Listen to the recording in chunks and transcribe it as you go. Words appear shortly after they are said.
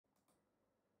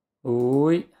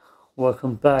Oi,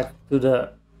 welcome back to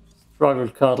the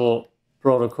Stutter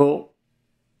Protocol.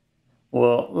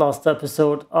 Well, last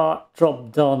episode I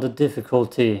dropped down the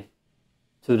difficulty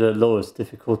to the lowest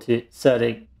difficulty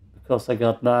setting because I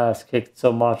got my ass kicked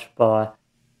so much by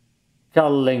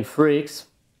cuddling freaks.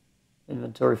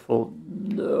 Inventory full.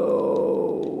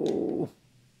 No.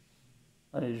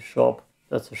 I need a shop.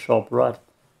 That's a shop, right?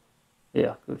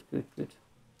 Yeah, good.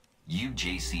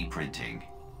 UJC Printing.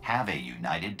 Have a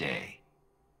united day.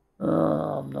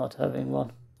 I'm not having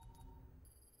one.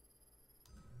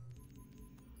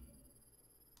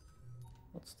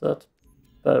 What's that?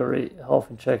 Battery,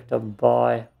 half injector,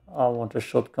 buy. I want a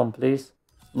shotgun, please.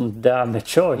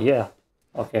 Damage. Oh, yeah.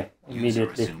 Okay,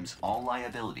 immediately. User assumes all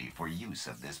liability for use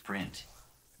of this print.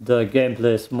 The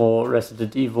gameplay is more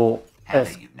Resident Evil.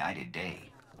 Have a united day.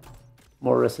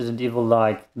 More Resident Evil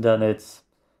like than it's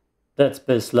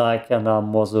Deadspace like, and I'm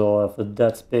more of a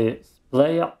Deadspace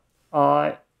player.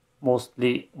 I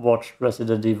mostly watched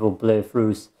Resident Evil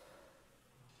playthroughs.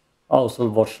 I also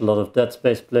watched a lot of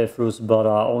Deadspace playthroughs, but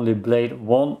I only played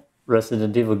one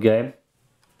Resident Evil game,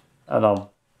 and I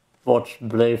watched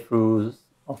playthroughs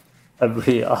of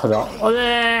every other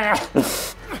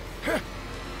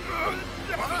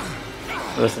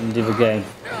Resident Evil game.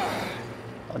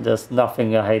 And there's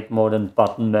nothing I hate more than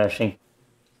button mashing.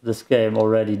 This game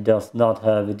already does not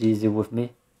have it easy with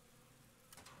me.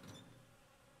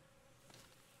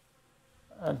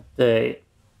 And they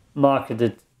market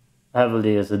it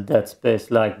heavily as a Dead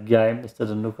Space-like game. Is that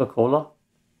a Nuka-Cola?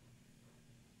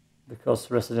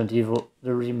 Because Resident Evil,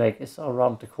 the remake, is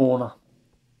around the corner.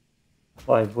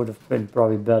 Why it would have been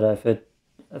probably better if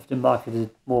they marketed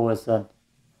it more as a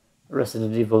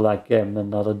Resident Evil-like game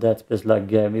and not a Dead Space-like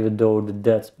game, even though the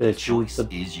Dead Space choice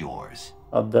is yours.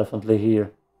 Are definitely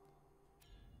here.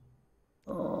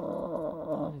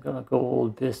 I'm gonna go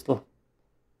old pistol,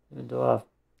 even though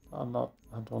I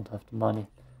don't have the money.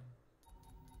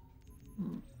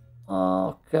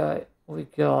 Okay, we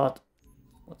got,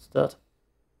 what's that?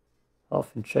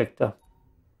 Half injector.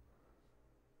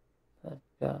 Hand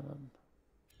cannon.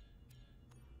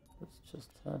 It's just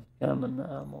hand cannon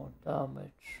ammo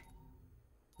damage.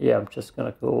 Yeah, I'm just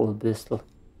gonna go old pistol.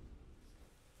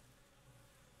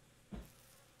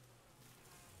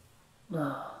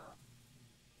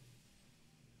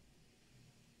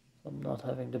 I'm not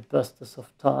having the bestest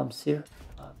of times here.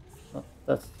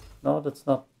 That's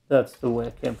the way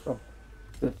I came from.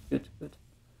 Good. There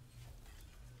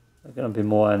are gonna be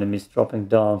more enemies dropping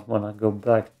down when I go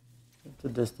back into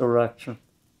this direction.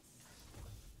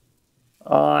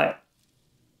 I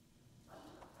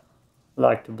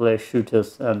like to play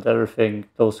shooters and everything.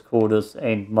 Close quarters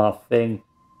ain't my thing.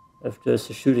 If there's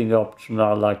a shooting option,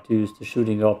 I like to use the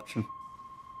shooting option.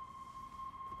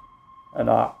 And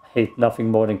I hate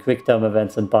nothing more than quick time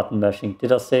events and button mashing.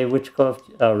 Did I say which Call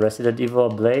of Resident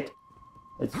Evil I played?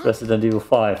 It's Resident Evil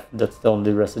 5. That's the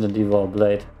only Resident Evil I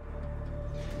played.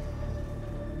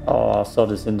 Oh, I saw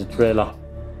this in the trailer.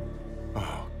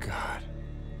 Oh, God.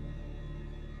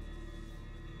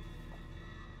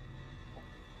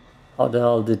 How the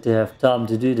hell did they have time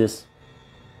to do this?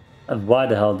 And why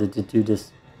the hell did they do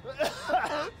this?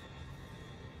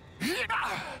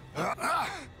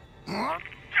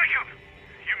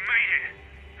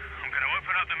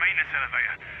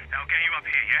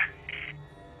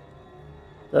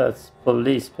 That's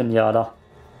police pinata.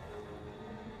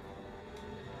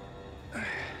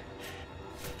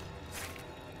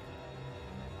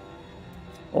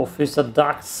 Officer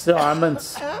Doc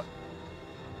Simons.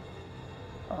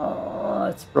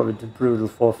 It's probably too brutal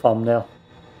for a thumbnail.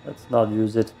 Let's not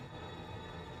use it.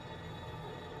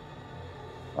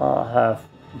 I have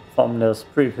thumbnails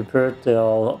pre-prepared. They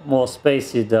are more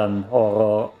spacey than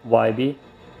horror YB.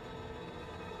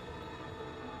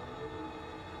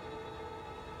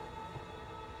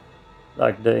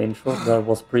 Like the intro that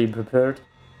was pre-prepared.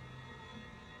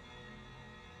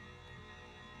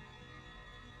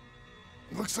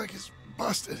 Looks like it's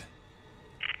busted.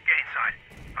 Get inside.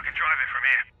 I can drive it from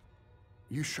here.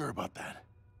 You sure about that?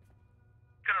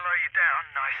 Gonna lower you down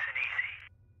nice and easy.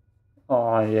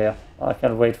 Oh yeah, I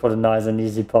can't wait for the nice and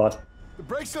easy part. The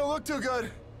brakes don't look too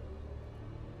good.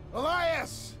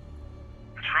 Elias!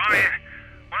 Trying.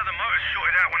 One of the motors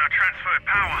shorted out when I transferred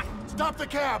power. Stop the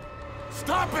cab!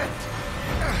 Stop it!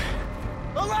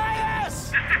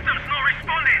 Elias! The system's not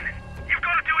responding. You've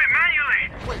got to do it manually.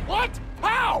 Wait, what?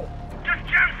 How? Just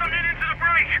jam something into the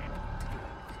brake.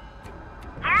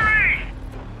 Hurry!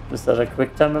 Is that a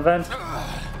quick time event?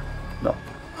 No.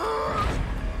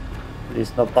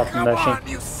 Please no button Come mashing. on,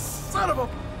 you son of a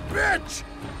bitch!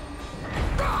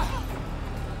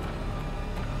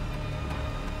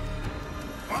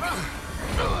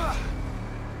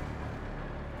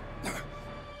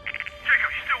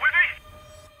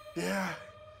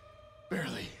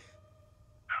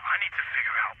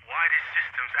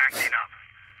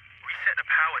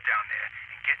 down there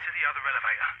and get to the other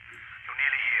elevator. You're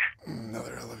nearly here.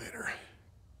 Another elevator.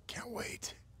 Can't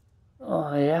wait.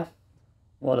 Oh yeah.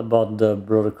 What about the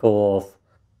protocol of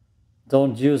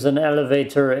don't use an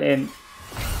elevator in...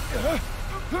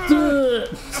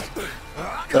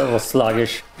 That was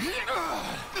sluggish.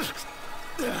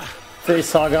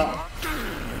 Facehugger.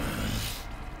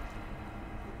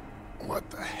 What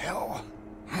the hell?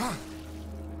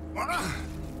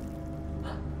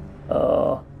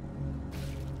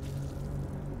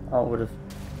 I would have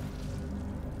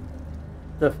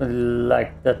definitely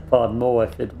liked that part more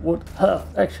if it would have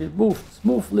actually moved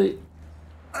smoothly.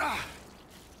 Like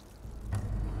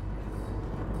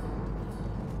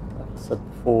I said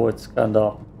before, it's kind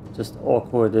of just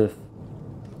awkward if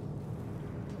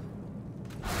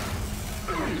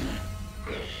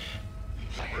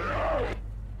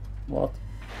what?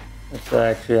 If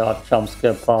there actually are jump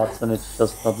scare parts and it's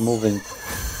just not moving.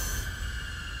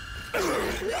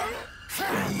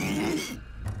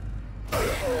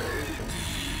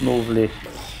 Smoothly.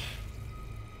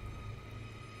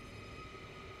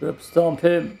 Grip stomp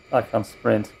him. I can't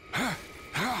sprint.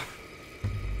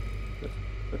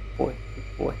 Good boy,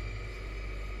 good boy.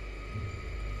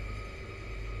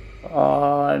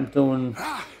 I'm doing,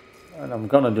 and I'm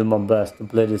gonna do my best to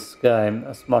play this game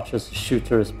as much as a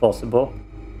shooter as possible.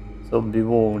 So be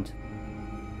warned.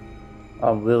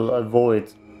 I will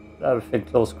avoid everything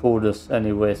close quarters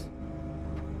anyways.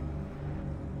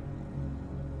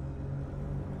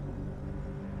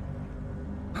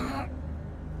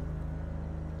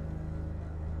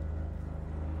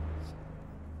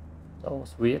 That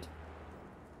was weird.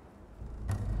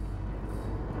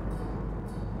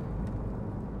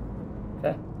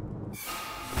 Okay.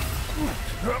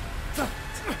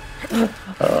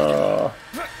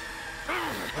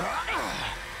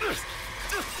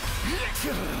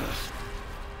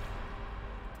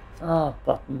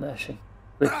 Button mashing.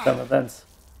 Quick time events.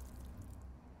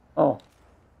 Oh.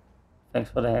 Thanks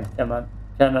for the hand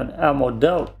cannon ammo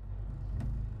though.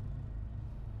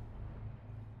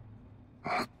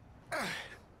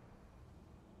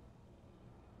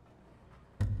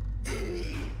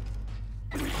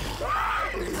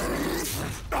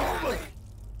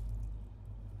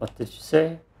 What did you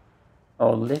say?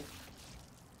 Only?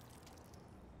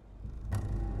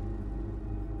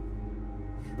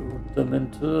 Shoot them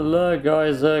into the leg,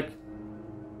 Isaac.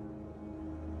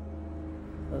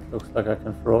 That looks like I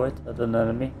can throw it at an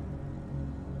enemy.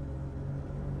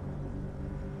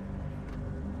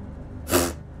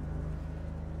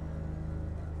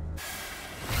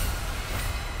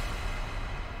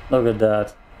 Look at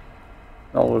that.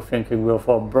 Now we're thinking we're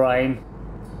for Brian.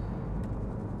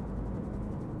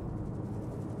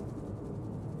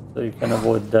 So you can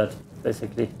avoid that,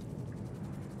 basically.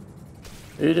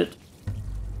 Eat it.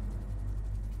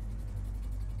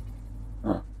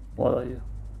 Huh. What are you?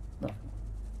 Nothing.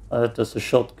 I had just a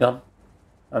shotgun.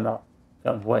 And I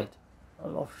can't wait. I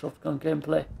love shotgun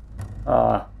gameplay.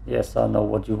 Ah, yes, I know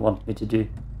what you want me to do.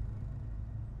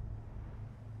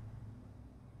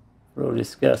 Throw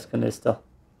this gas canister.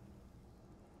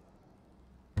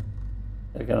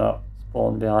 They're gonna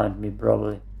spawn behind me,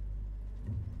 probably.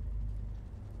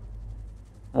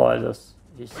 Why does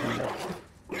he see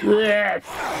that?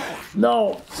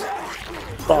 No!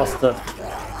 Bastard!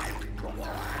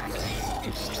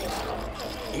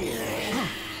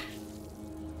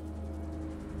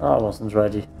 I wasn't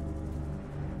ready.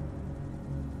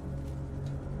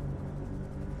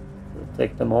 We'll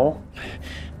take them all.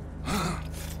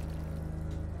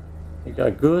 You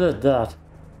got good at that.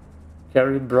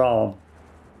 Carrie Brown.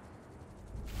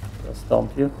 I'll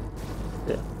stomp you.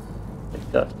 Yeah,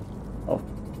 take that. Oh,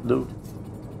 loot.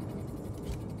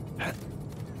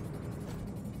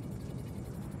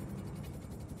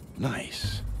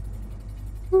 Nice.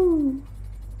 Woo.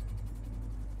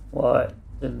 Why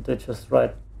didn't they just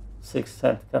write 6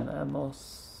 handgun ammo?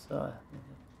 Let's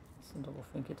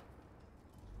overthink it.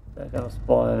 They're gonna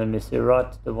spawn enemies here,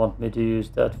 right? They want me to use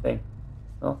that thing.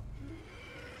 No?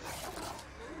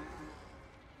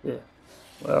 Yeah.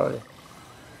 Where are they?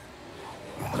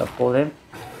 Can I pull him?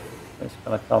 He's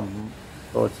gonna come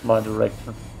towards my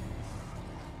direction.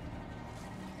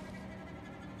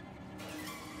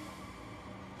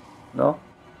 No?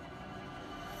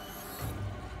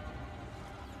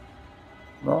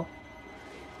 No?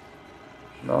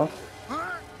 No?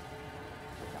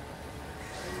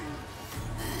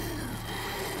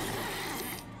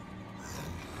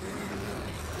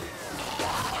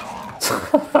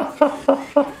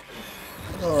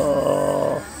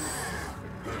 Oh.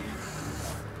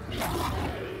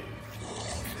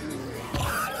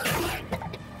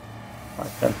 I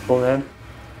can't pull him.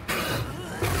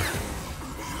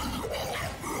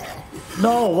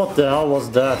 No, what the hell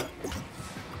was that?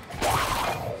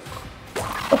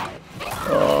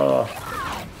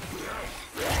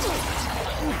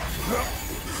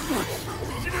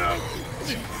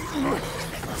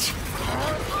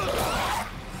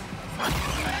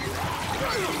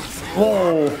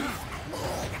 Whoa!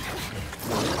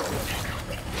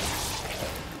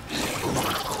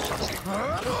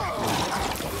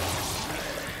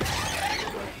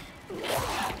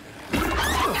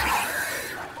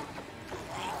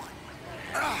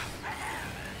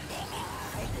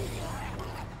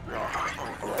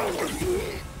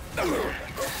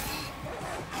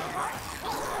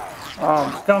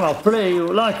 I'm gonna play you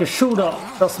like a shooter,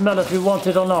 doesn't matter if you want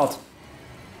it or not.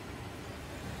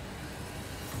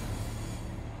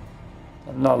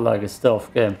 Not like a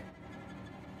stealth game.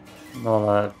 Not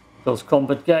like a close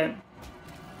combat game.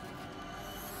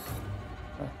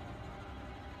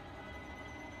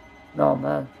 No,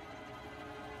 man.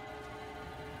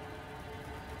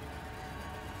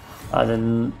 I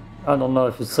don't know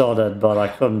if you saw that, but I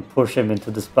couldn't push him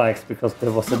into the spikes because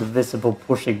there was an invisible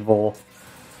pushing wall.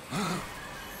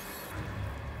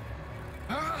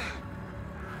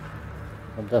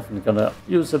 I'm definitely gonna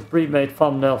use a pre-made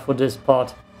thumbnail for this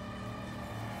part.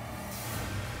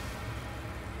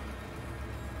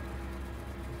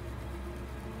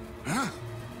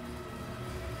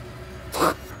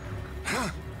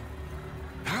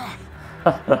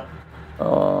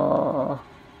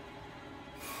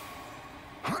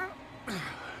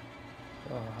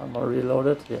 Am I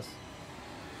reloaded? Yes.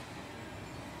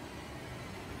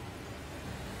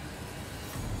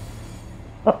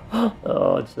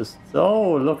 Oh, just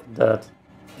look at that.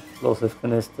 Explosive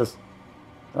canisters.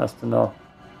 Nice to know.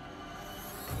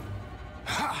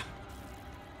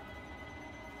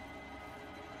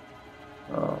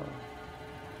 Oh.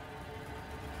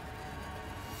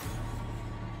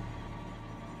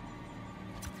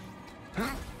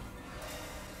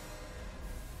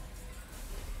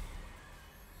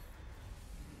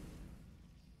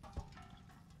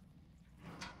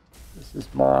 This is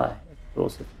my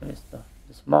explosive canister.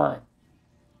 It's mine.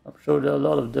 I'm sure there are a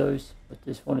lot of those, but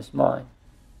this one is mine.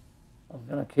 I'm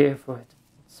gonna care for it.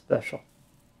 It's special.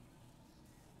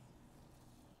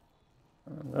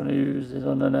 I'm gonna use it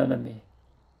on an enemy.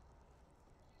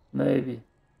 Maybe.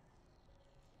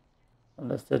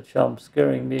 Unless that jump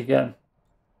scaring me again.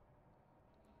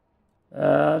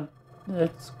 And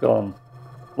it's gone.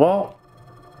 Well,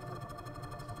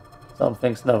 some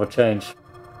things never change.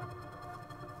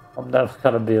 I'm never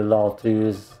gonna be allowed to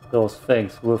use those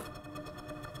things with...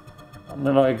 I'm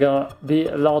not gonna be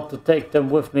allowed to take them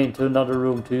with me into another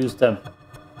room to use them.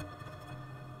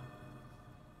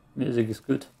 Music is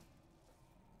good.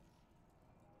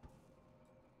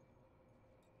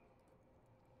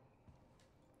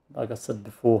 Like I said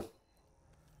before,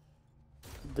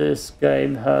 this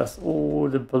game has all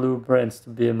the blueprints to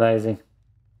be amazing.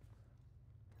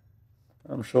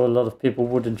 I'm sure a lot of people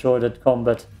would enjoy that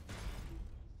combat.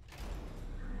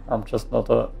 I'm just not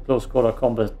a close quarter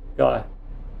combat guy.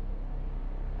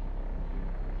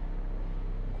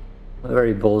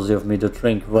 Very ballsy of me to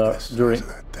drink during...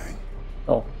 That thing.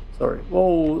 Oh, sorry.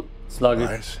 Whoa, sluggish.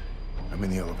 Elias, I'm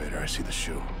in the elevator. I see the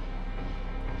shoe.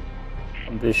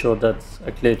 I'm pretty sure that's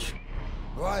a glitch.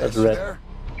 Elias, That red, there?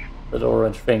 that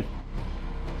orange thing.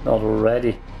 Not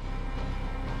already.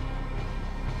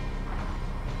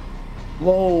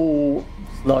 Whoa,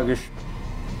 sluggish.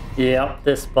 Yeah,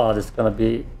 this part is gonna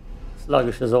be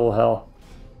sluggish as all hell.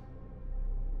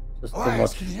 Just too Elias,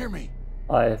 much. can you hear me?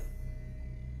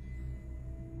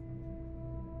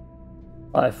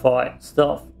 Hi-fi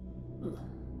stuff.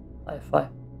 Hi-fi,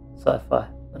 sci-fi,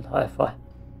 and hi-fi.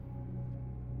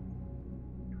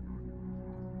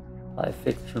 High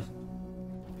fiction.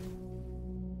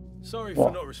 Sorry What?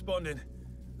 for not responding.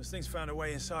 This thing's found a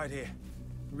way inside here.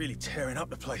 Really tearing up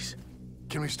the place.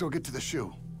 Can we still get to the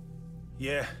shoe?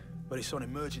 Yeah, but it's on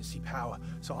emergency power,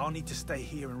 so I'll need to stay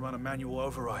here and run a manual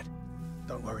override.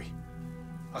 Don't worry.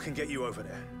 I can get you over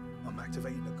there. I'm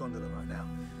activating the gondola right now.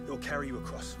 It'll carry you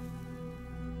across.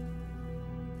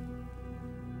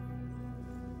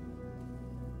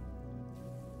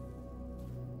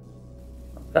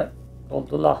 Okay,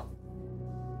 gondola.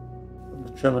 From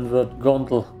the German word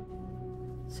gondel.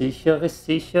 Sicher ist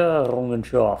sicher,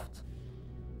 Errungenschaft.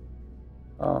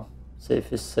 Ah,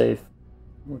 safe is safe.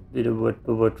 Would be the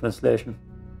word-by-word translation.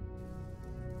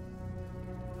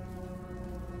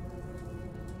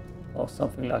 Or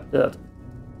something like that.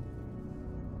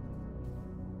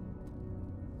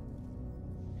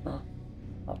 Ah,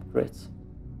 upgrades.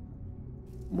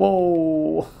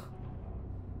 Whoa!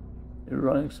 You're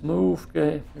running smooth,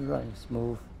 game. You're running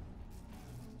smooth.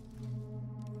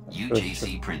 You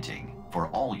UJC Printing for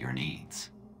all your needs.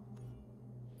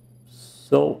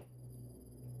 So,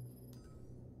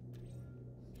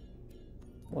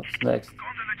 what's next?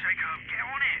 Gondola, Jacob, get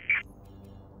on it!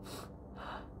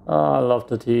 Ah, I love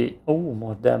that he... Oh,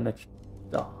 more damage.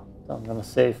 Ah, I'm gonna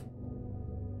save.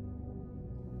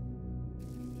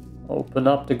 Open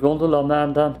up the gondola,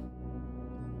 man, then.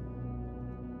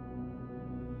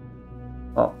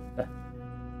 Oh, okay.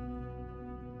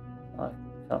 I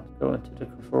can't go into the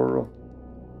control room.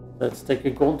 Let's take a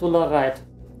gondola ride.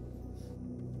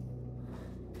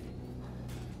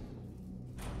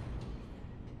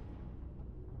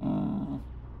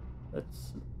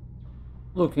 It's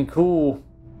looking cool.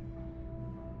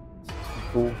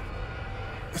 Cool.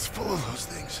 It's full of those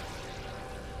things.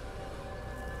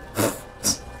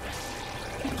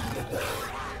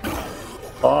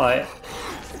 Bye.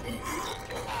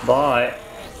 Bye.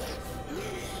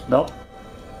 Nope.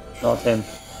 Not him.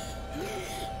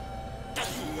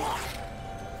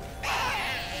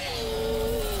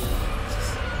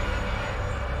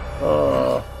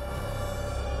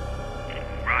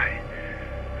 Right.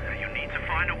 You need to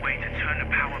find a way to turn the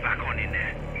power back on in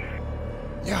there.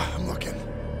 Yeah, I'm looking.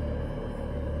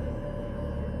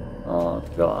 Oh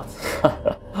god.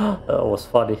 That was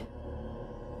funny.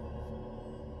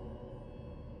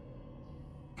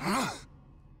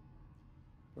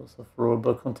 Those are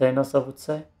throwable containers, I would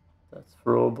say. That's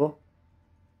throwable.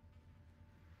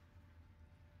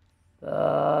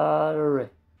 Battery.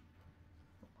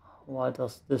 Why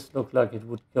does this look like it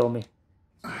would kill me?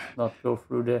 Not go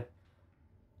through there.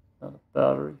 Not a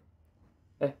battery.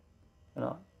 Okay. Can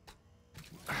I?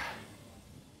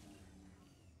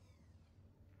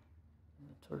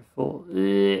 Inventory full.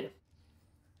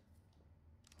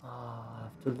 Ah, I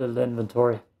have too little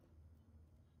inventory.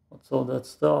 What's all that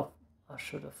stuff? I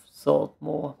should have sold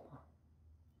more.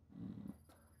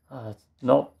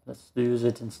 No, let's use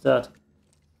it instead.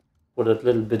 For that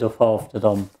little bit of health that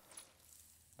I'm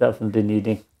definitely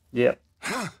needing. Yeah.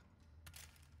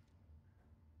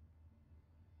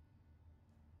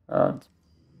 And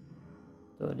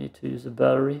do I need to use a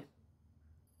battery?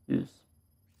 Use.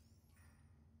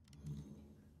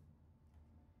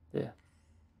 There.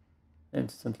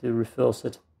 Instantly refills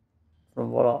it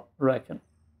from what I reckon.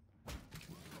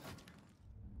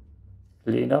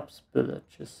 Clean up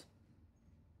spillages.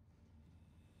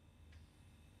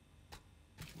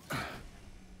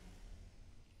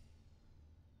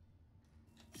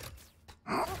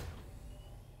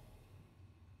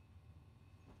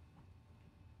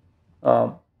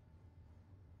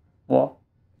 What?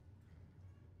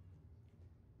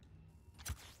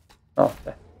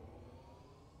 Okay.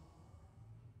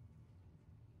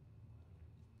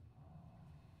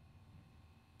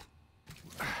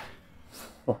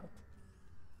 What?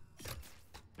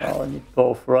 Oh, I need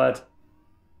both, right?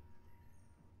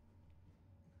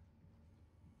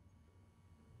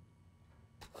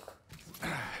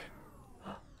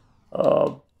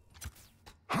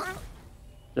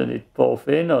 Do I need both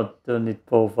in or do I need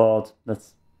both out?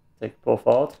 Let's take both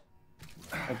out,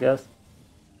 I guess.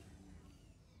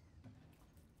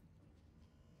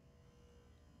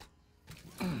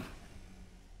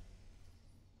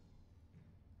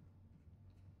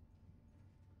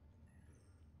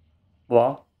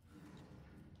 What?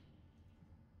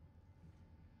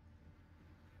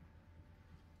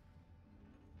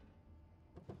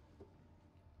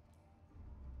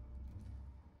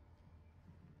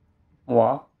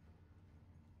 What?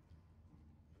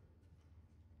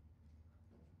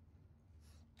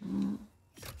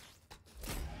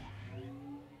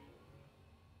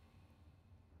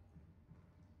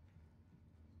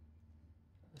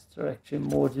 Is there actually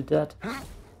more to that?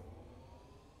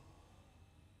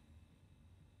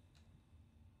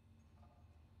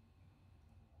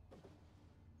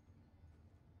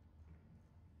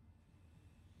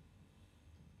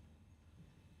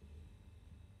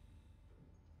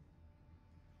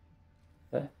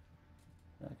 Okay.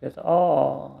 I get.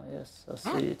 Oh, yes, I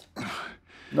see it.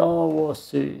 No, I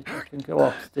see it. I can go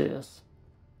upstairs.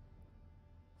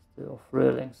 Still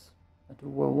railings. I do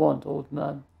what I want, old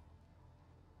man.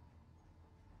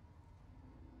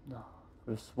 No, I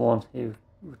could have sworn he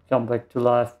would come back to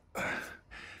life.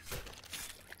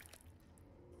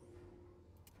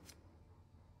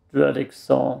 Dreadic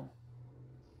song.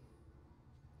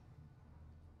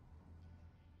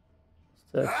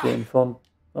 Is that came from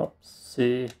up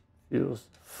C fuse?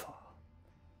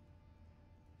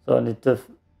 So I need the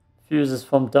fuses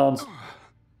from down.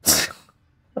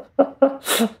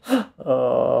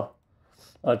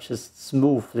 I just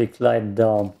smoothly glide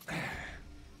down.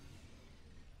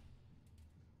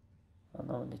 I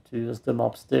now need to use them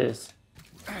upstairs.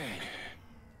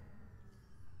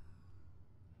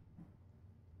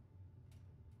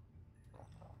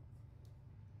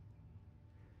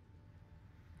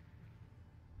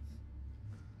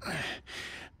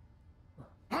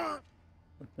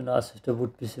 Be nice if there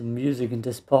would be some music in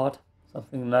this part.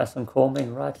 Something nice and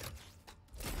calming, right?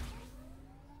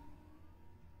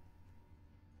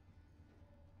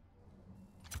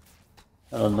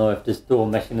 I don't know if this door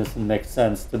mechanism makes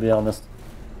sense, to be honest.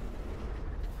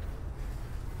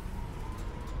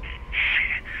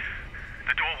 Shit.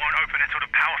 The door won't open until the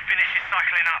power finishes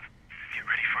cycling up. Get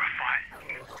ready for a fight.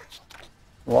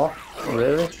 What?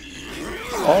 Really?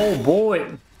 Oh boy!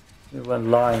 We went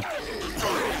lying.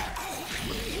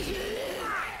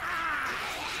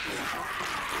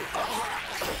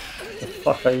 What the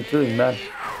fuck are you doing, man?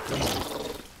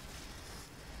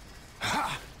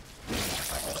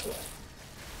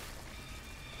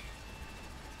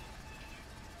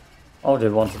 Oh, they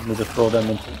wanted me to throw them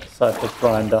inside the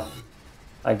grinder.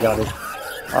 I got it.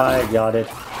 I got it.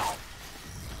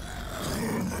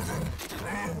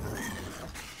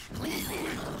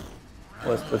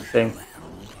 Where's the thing?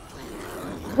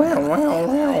 Wow, wow,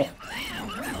 wow.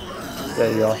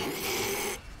 There you are.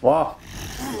 Wow.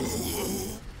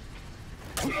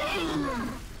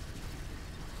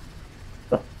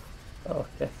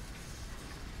 Okay.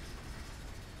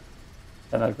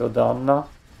 Can I go down now?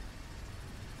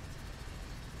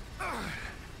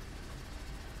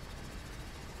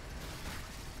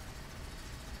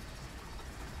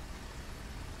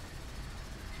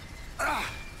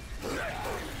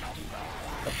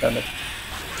 Damn it.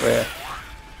 Where?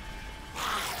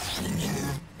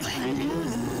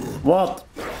 What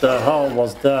the hell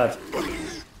was that?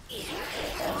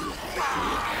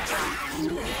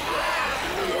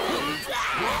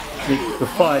 Need to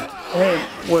fight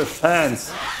him with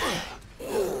hands.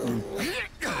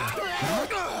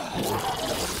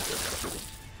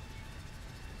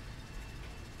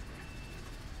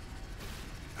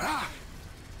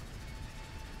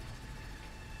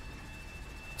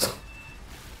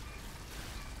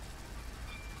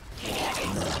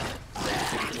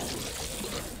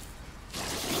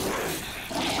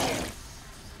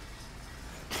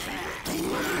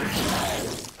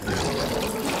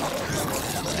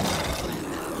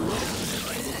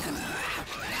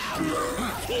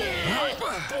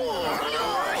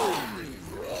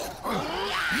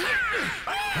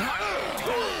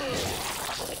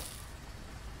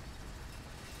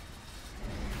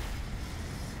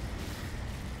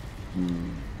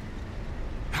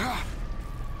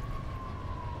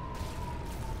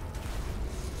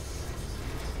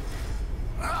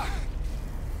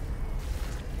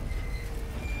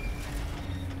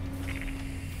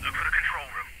 Look for the control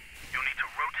room. You'll need to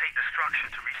rotate the structure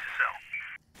to reach the cell.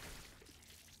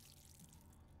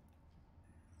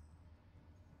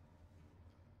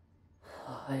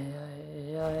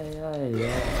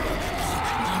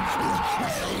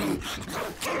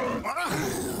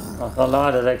 Oh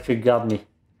no, that actually got me.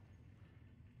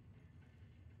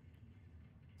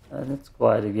 And it's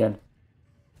quiet again.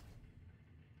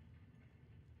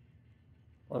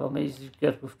 What am I easy to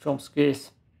get with jump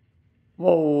scares?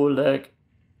 Whoa, leg.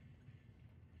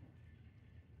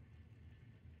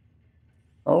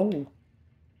 Oh.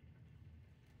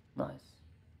 Nice.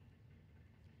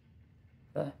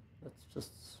 Okay, let's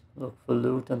just look for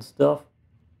loot and stuff.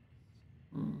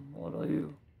 What are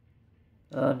you?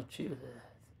 And achieve it.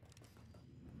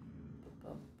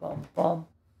 Bum, bum, bum.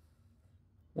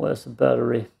 Where's the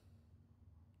battery?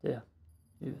 There.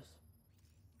 Use.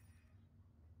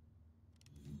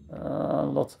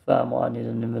 Lots of ammo. I need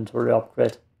an inventory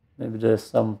upgrade. Maybe there's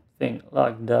something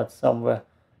like that somewhere.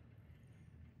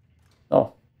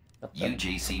 Oh.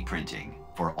 UJC printing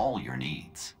for all your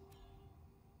needs.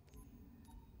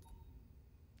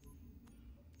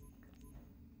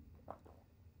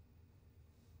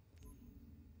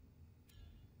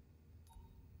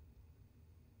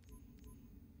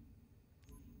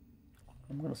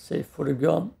 I'm gonna save for the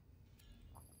gun.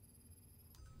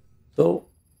 So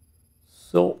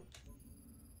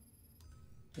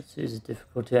it's easy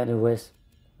difficulty anyways.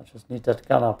 I just need that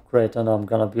gun upgrade and I'm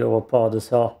gonna be overpowered as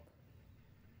hell.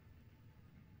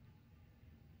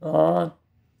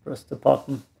 Press the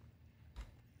button.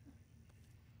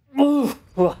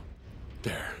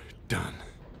 There, done.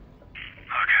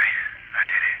 Okay, I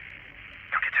did it.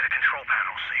 Now get to the control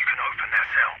panel so you can open that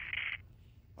cell.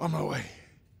 On my way.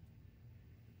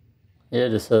 Yeah,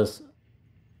 this has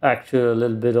actually a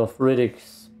little bit of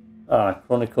Riddick's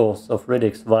Chronicles of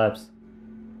Riddick's vibes.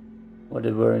 Where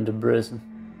they were in the prison.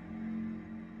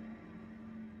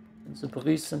 In the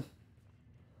prison.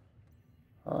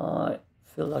 I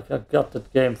feel like I got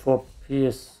that game for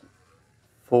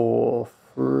PS4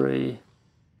 free.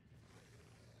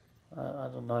 I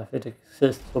don't know if it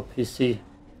exists for PC.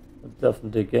 But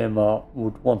definitely a game I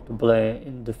would want to play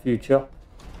in the future.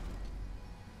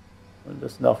 When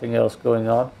there's nothing else going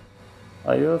on.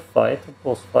 Are you a fight, a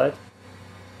boss fight?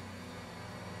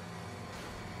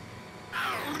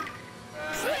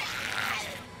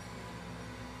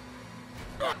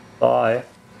 Bye.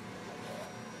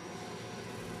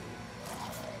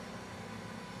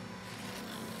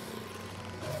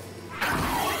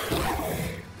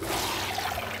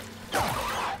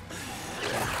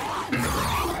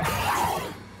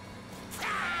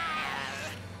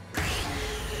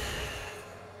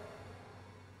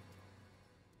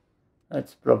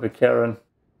 That's probably Karen.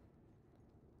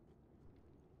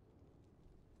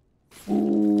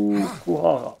 Ooh,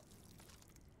 Kuhara.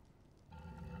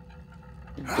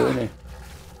 He's burning.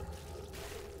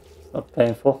 It's not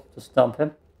painful to stomp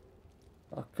him.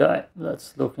 Okay,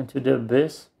 let's look into the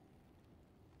abyss.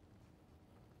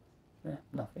 Yeah,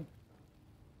 nothing.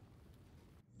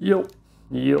 Yo.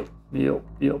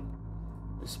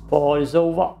 This part is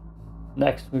over.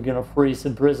 Next we're gonna freeze a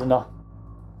prisoner.